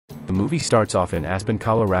The movie starts off in Aspen,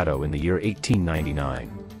 Colorado in the year 1899.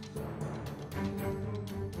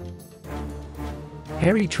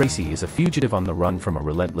 Harry Tracy is a fugitive on the run from a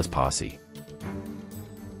relentless posse.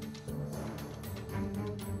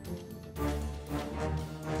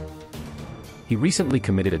 He recently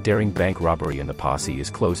committed a daring bank robbery and the posse is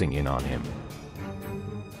closing in on him.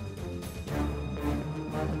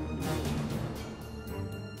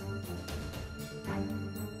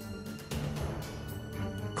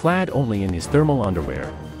 Clad only in his thermal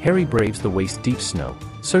underwear, Harry braves the waist-deep snow,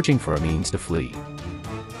 searching for a means to flee.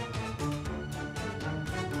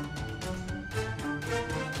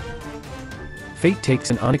 Fate takes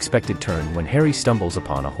an unexpected turn when Harry stumbles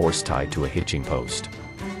upon a horse tied to a hitching post.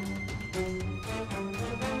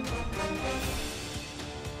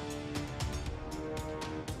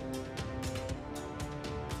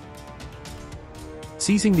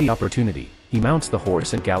 Seizing the opportunity, he mounts the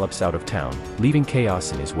horse and gallops out of town, leaving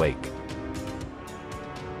chaos in his wake.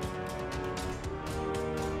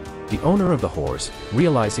 The owner of the horse,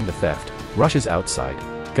 realizing the theft, rushes outside,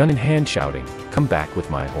 gun in hand shouting, "Come back with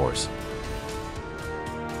my horse."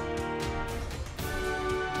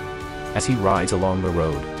 As he rides along the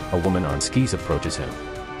road, a woman on skis approaches him.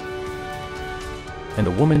 And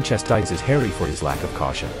the woman chastises Harry for his lack of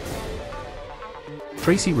caution.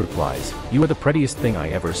 Tracy replies, "You are the prettiest thing I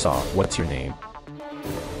ever saw, what's your name?"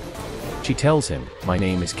 She tells him, "My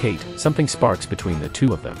name is Kate." Something sparks between the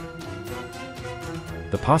two of them.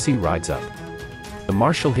 The posse rides up. The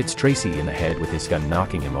marshal hits Tracy in the head with his gun,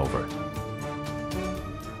 knocking him over.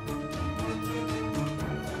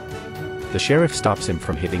 The sheriff stops him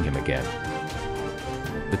from hitting him again.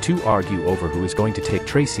 The two argue over who is going to take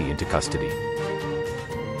Tracy into custody.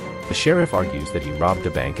 The sheriff argues that he robbed a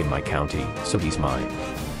bank in my county, so he's mine.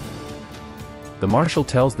 The marshal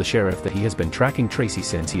tells the sheriff that he has been tracking Tracy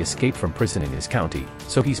since he escaped from prison in his county,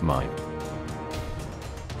 so he's mine.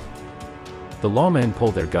 The lawmen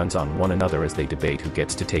pull their guns on one another as they debate who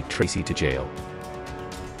gets to take Tracy to jail.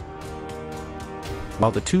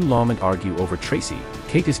 While the two lawmen argue over Tracy,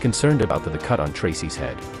 Kate is concerned about the cut on Tracy's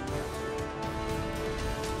head.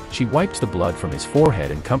 She wipes the blood from his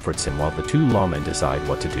forehead and comforts him while the two lawmen decide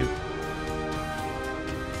what to do.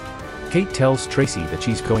 Kate tells Tracy that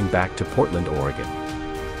she's going back to Portland, Oregon.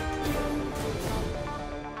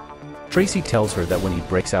 Tracy tells her that when he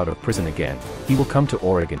breaks out of prison again, he will come to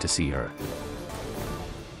Oregon to see her.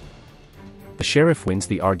 The sheriff wins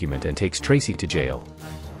the argument and takes Tracy to jail.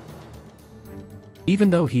 Even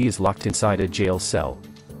though he is locked inside a jail cell,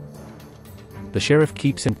 the sheriff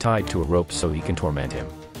keeps him tied to a rope so he can torment him.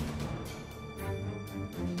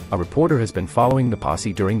 A reporter has been following the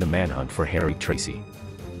posse during the manhunt for Harry Tracy.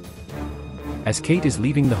 As Kate is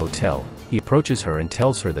leaving the hotel, he approaches her and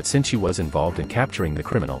tells her that since she was involved in capturing the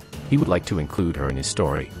criminal, he would like to include her in his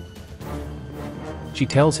story. She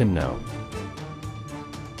tells him no.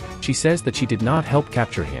 She says that she did not help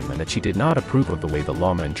capture him and that she did not approve of the way the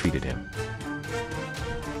lawmen treated him.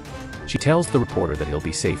 She tells the reporter that he'll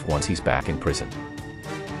be safe once he's back in prison.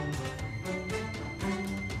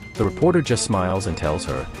 The reporter just smiles and tells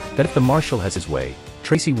her that if the marshal has his way,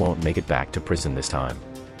 Tracy won't make it back to prison this time.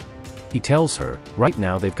 He tells her, right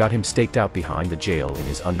now they've got him staked out behind the jail in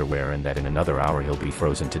his underwear and that in another hour he'll be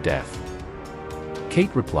frozen to death.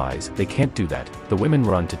 Kate replies, they can't do that. The women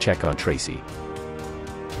run to check on Tracy.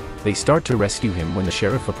 They start to rescue him when the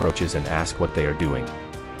sheriff approaches and asks what they are doing.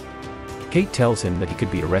 Kate tells him that he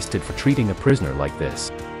could be arrested for treating a prisoner like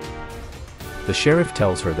this. The sheriff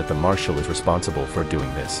tells her that the marshal is responsible for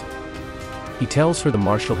doing this. He tells her the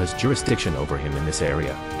marshal has jurisdiction over him in this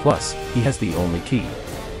area, plus, he has the only key.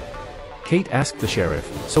 Kate asks the sheriff,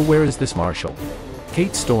 so where is this marshal?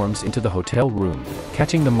 Kate storms into the hotel room,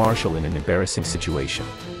 catching the marshal in an embarrassing situation.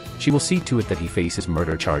 She will see to it that he faces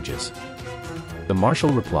murder charges. The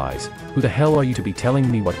marshal replies, who the hell are you to be telling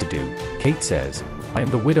me what to do? Kate says, I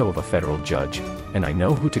am the widow of a federal judge, and I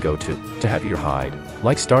know who to go to have your hide.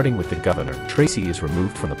 Like starting with the governor, Tracy is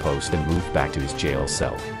removed from the post and moved back to his jail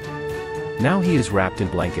cell. Now he is wrapped in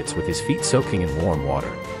blankets with his feet soaking in warm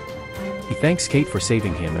water. He thanks Kate for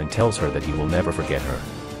saving him and tells her that he will never forget her.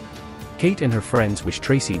 Kate and her friends wish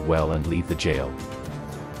Tracy well and leave the jail.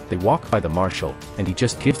 They walk by the marshal, and he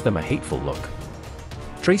just gives them a hateful look.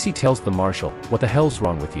 Tracy tells the marshal, what the hell's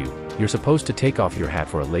wrong with you? You're supposed to take off your hat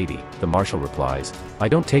for a lady. The marshal replies, I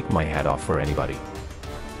don't take my hat off for anybody.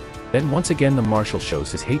 Then once again the marshal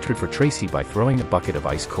shows his hatred for Tracy by throwing a bucket of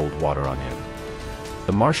ice-cold water on him.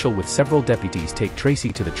 The marshal with several deputies take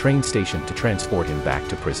Tracy to the train station to transport him back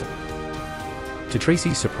to prison. To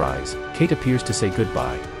Tracy's surprise, Kate appears to say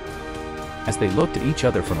goodbye. As they looked at each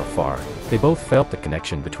other from afar, they both felt the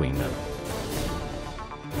connection between them.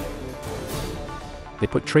 They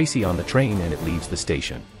put Tracy on the train and it leaves the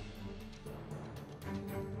station.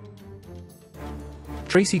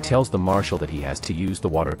 Tracy tells the marshal that he has to use the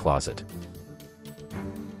water closet.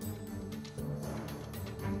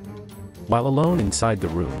 While alone inside the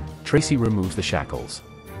room, Tracy removes the shackles.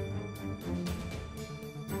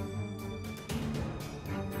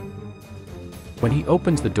 When he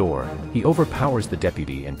opens the door, he overpowers the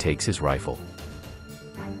deputy and takes his rifle.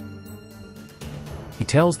 He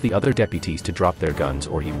tells the other deputies to drop their guns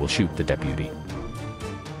or he will shoot the deputy.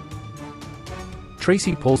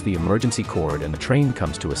 Tracy pulls the emergency cord and the train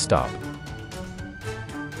comes to a stop.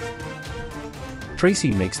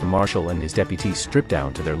 Tracy makes the marshal and his deputies strip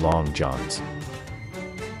down to their long johns.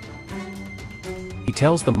 He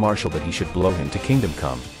tells the marshal that he should blow him to kingdom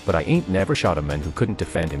come, but I ain't never shot a man who couldn't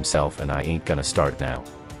defend himself and I ain't gonna start now.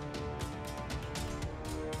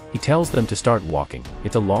 He tells them to start walking,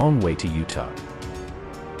 it's a long way to Utah.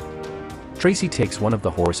 Tracy takes one of the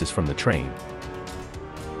horses from the train.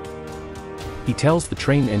 He tells the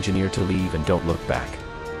train engineer to leave and don't look back.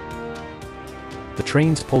 The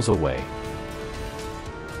train pulls away.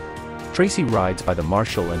 Tracy rides by the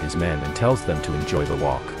marshal and his men and tells them to enjoy the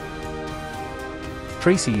walk.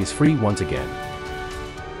 Tracy is free once again.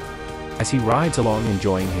 As he rides along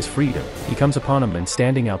enjoying his freedom, he comes upon a man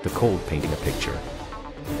standing out the cold painting a picture.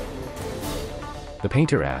 The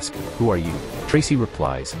painter asks, "Who are you?" Tracy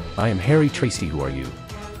replies, "I am Harry Tracy, who are you?"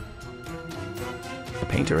 The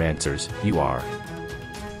painter answers, "You are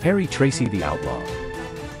Harry Tracy the outlaw.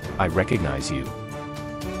 I recognize you."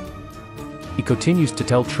 He continues to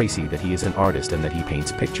tell Tracy that he is an artist and that he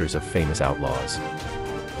paints pictures of famous outlaws.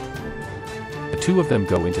 The two of them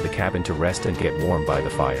go into the cabin to rest and get warm by the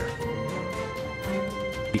fire.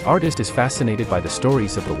 The artist is fascinated by the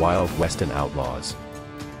stories of the Wild West and outlaws.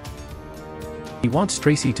 He wants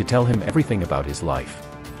Tracy to tell him everything about his life.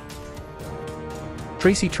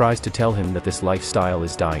 Tracy tries to tell him that this lifestyle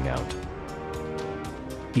is dying out.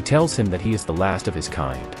 He tells him that he is the last of his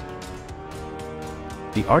kind.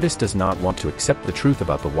 The artist does not want to accept the truth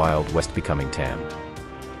about the Wild West becoming tame.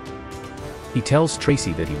 He tells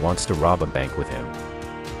Tracy that he wants to rob a bank with him.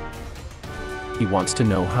 He wants to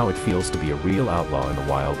know how it feels to be a real outlaw in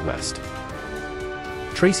the Wild West.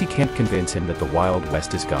 Tracy can't convince him that the Wild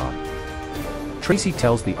West is gone. Tracy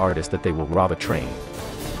tells the artist that they will rob a train.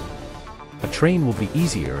 A train will be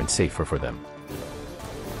easier and safer for them.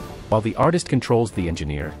 While the artist controls the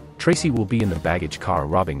engineer, Tracy will be in the baggage car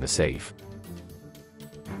robbing the safe.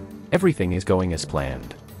 Everything is going as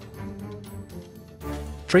planned.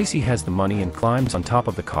 Tracy has the money and climbs on top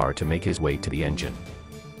of the car to make his way to the engine.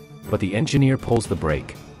 But the engineer pulls the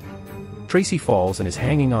brake. Tracy falls and is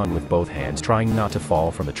hanging on with both hands trying not to fall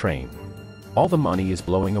from the train. All the money is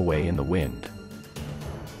blowing away in the wind.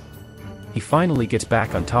 He finally gets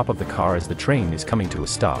back on top of the car as the train is coming to a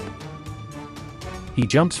stop. He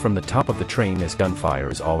jumps from the top of the train as gunfire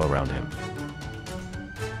is all around him.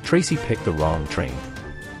 Tracy picked the wrong train.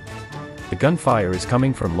 The gunfire is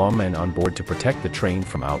coming from lawmen on board to protect the train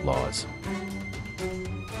from outlaws.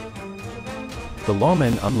 The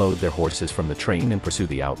lawmen unload their horses from the train and pursue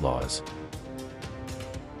the outlaws.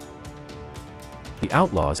 The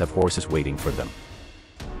outlaws have horses waiting for them.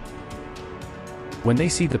 When they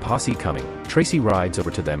see the posse coming, Tracy rides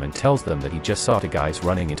over to them and tells them that he just saw two guys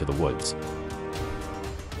running into the woods.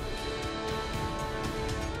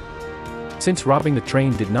 Since robbing the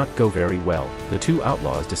train did not go very well, the two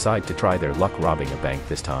outlaws decide to try their luck robbing a bank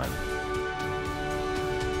this time.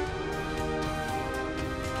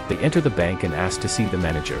 They enter the bank and ask to see the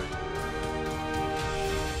manager.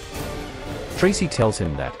 Tracy tells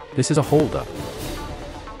him that this is a holdup.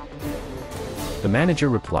 The manager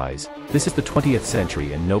replies, "This is the 20th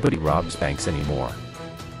century and nobody robs banks anymore."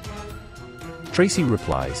 Tracy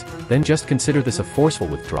replies, "Then just consider this a forceful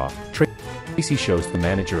withdrawal." Tracy shows the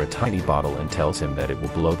manager a tiny bottle and tells him that it will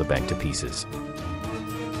blow the bank to pieces.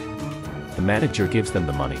 The manager gives them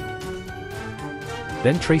the money.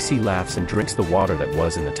 Then Tracy laughs and drinks the water that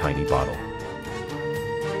was in the tiny bottle.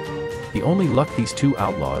 The only luck these two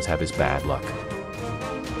outlaws have is bad luck.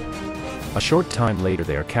 A short time later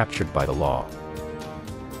they are captured by the law.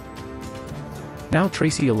 Now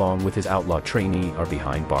Tracy along with his outlaw trainee are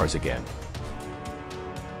behind bars again.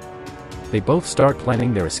 They both start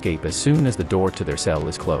planning their escape as soon as the door to their cell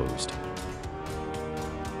is closed.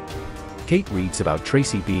 Kate reads about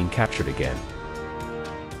Tracy being captured again.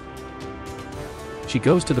 She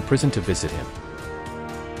goes to the prison to visit him.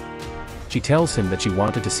 She tells him that she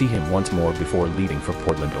wanted to see him once more before leaving for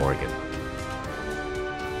Portland, Oregon.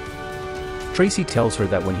 Tracy tells her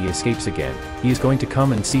that when he escapes again, he is going to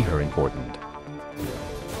come and see her in Portland.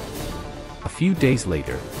 A few days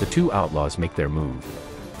later, the two outlaws make their move.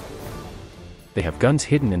 They have guns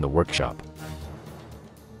hidden in the workshop.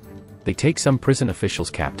 They take some prison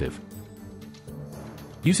officials captive,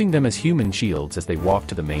 using them as human shields as they walk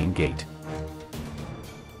to the main gate.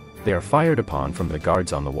 They are fired upon from the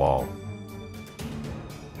guards on the wall.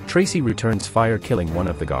 Tracy returns fire, killing one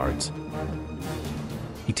of the guards.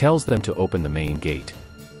 He tells them to open the main gate.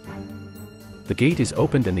 The gate is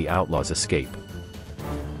opened and the outlaws escape.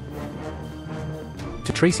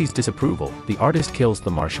 To Tracy's disapproval, the artist kills the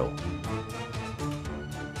marshal.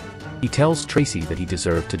 He tells Tracy that he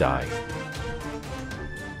deserved to die.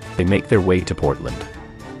 They make their way to Portland.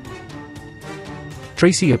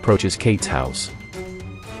 Tracy approaches Kate's house.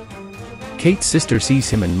 Kate's sister sees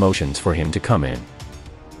him and motions for him to come in.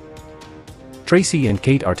 Tracy and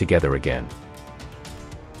Kate are together again.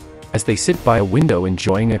 As they sit by a window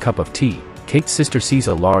enjoying a cup of tea, Kate's sister sees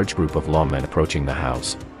a large group of lawmen approaching the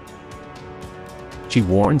house. She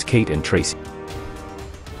warns Kate and Tracy.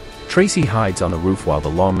 Tracy hides on the roof while the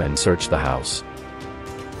lawmen search the house.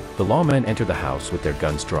 The lawmen enter the house with their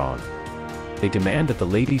guns drawn. They demand that the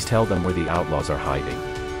ladies tell them where the outlaws are hiding.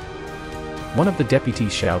 One of the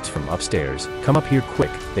deputies shouts from upstairs, "Come up here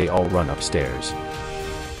quick!" They all run upstairs.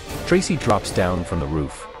 Tracy drops down from the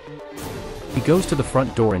roof. He goes to the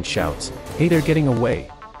front door and shouts, "Hey, they're getting away!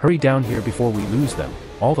 Hurry down here before we lose them!"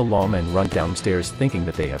 All the lawmen run downstairs thinking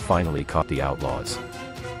that they have finally caught the outlaws.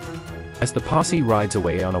 As the posse rides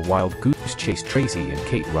away on a wild goose chase, Tracy and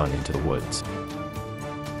Kate run into the woods.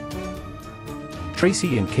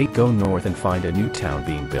 Tracy and Kate go north and find a new town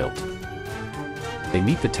being built. They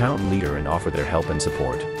meet the town leader and offer their help and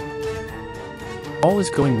support. All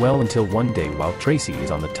is going well until one day, while Tracy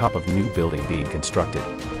is on the top of a new building being constructed,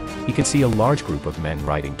 he can see a large group of men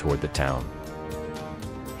riding toward the town.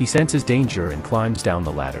 He senses danger and climbs down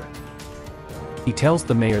the ladder. He tells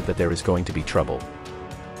the mayor that there is going to be trouble.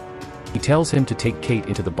 He tells him to take Kate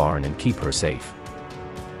into the barn and keep her safe.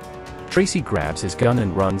 Tracy grabs his gun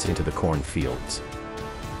and runs into the cornfields.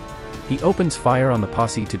 He opens fire on the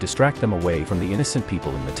posse to distract them away from the innocent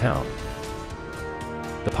people in the town.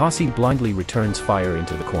 The posse blindly returns fire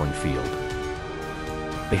into the cornfield.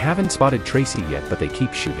 They haven't spotted Tracy yet, but they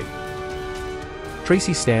keep shooting.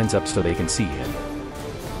 Tracy stands up so they can see him.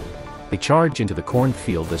 They charge into the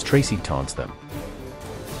cornfield as Tracy taunts them.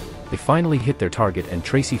 They finally hit their target and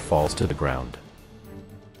Tracy falls to the ground.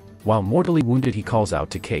 While mortally wounded, he calls out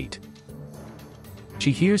to Kate.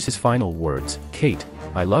 She hears his final words, "Kate,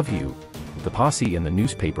 I love you." The posse and the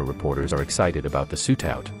newspaper reporters are excited about the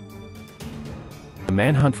shootout. The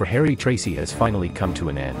manhunt for Harry Tracy has finally come to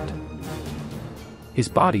an end. His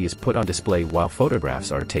body is put on display while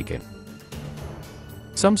photographs are taken.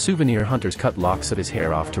 Some souvenir hunters cut locks of his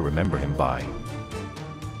hair off to remember him by.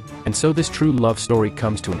 And so this true love story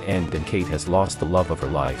comes to an end and Kate has lost the love of her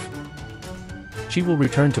life. She will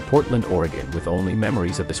return to Portland, Oregon with only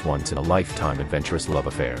memories of this once-in-a-lifetime adventurous love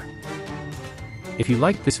affair. If you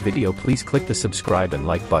liked this video, please click the subscribe and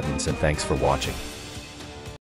like buttons, and thanks for watching.